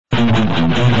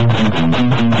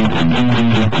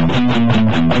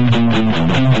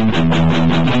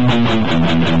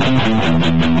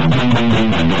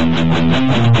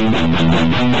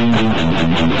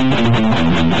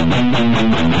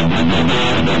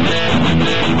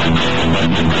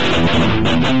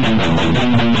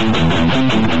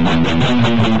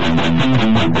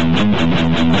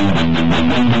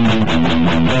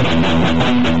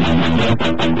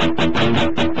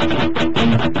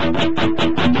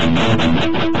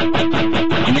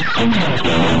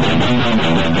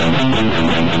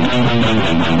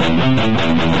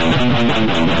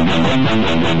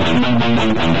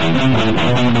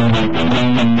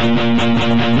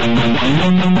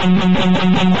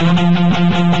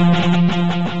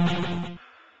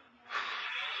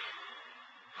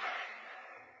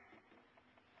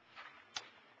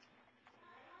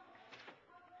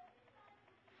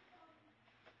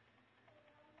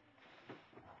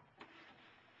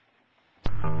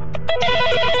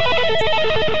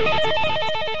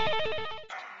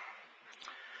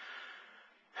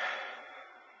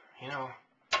You know,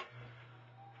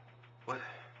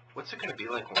 what's it gonna be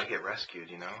like when we get rescued,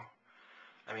 you know?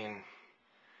 I mean,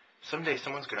 someday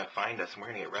someone's gonna find us and we're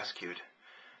gonna get rescued.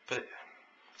 But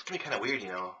it's gonna be kind of weird, you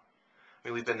know? I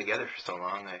mean, we've been together for so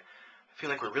long, I feel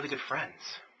like we're really good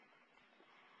friends.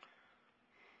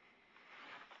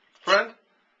 Friend?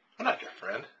 I'm not your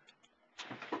friend.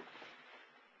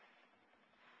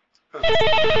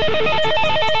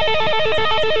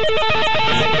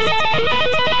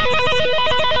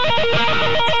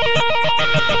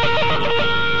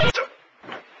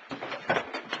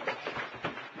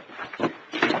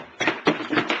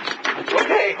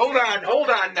 Okay, hold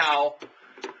on now.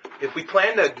 If we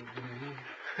plan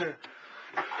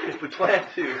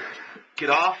to get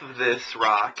off of this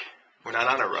rock, we're not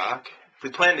on a rock. If we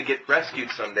plan to get rescued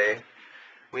someday,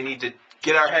 we need to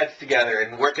get our heads together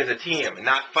and work as a team and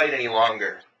not fight any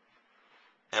longer.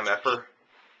 MFer.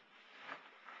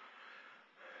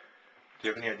 Do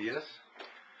you have any ideas?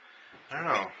 I don't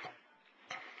know.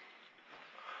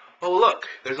 Oh, look,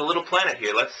 there's a little planet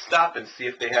here. Let's stop and see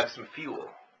if they have some fuel.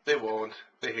 They won't.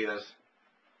 They hate us.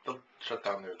 They'll shut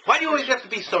down their... Why do you always have to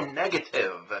be so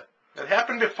negative? It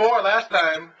happened before, last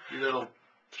time. You little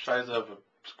size of a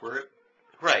squirt.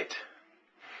 Right.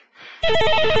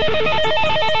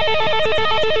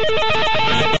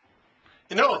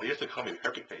 You know, they used to call me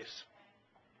Herpy Face.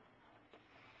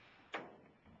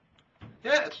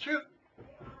 Yeah, it's true.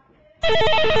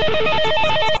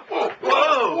 Whoa!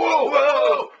 Whoa! Whoa!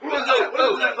 Whoa! What is that?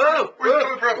 What is that? Whoa! Where's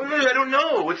it coming from? I don't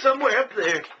know. It's somewhere up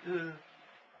there.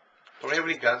 Don't we have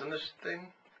any guns in this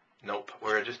thing? Nope.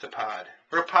 We're just a pod.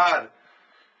 We're a pod.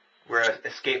 We're an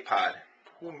escape pod.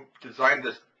 Who designed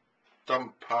this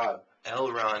dumb pod?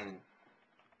 Elron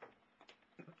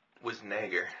was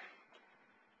Jaeger.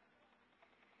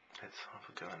 That son of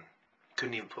a gun.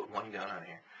 Couldn't even put one gun on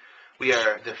here. We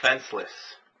are defenseless,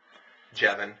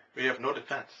 Jevin. We have no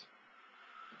defense.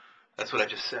 That's what I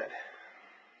just said.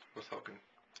 What's helping?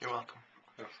 You're welcome.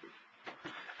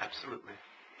 Absolutely.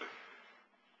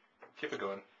 Keep it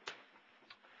going.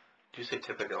 Did you say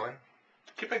tip it going?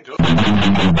 Keep it going.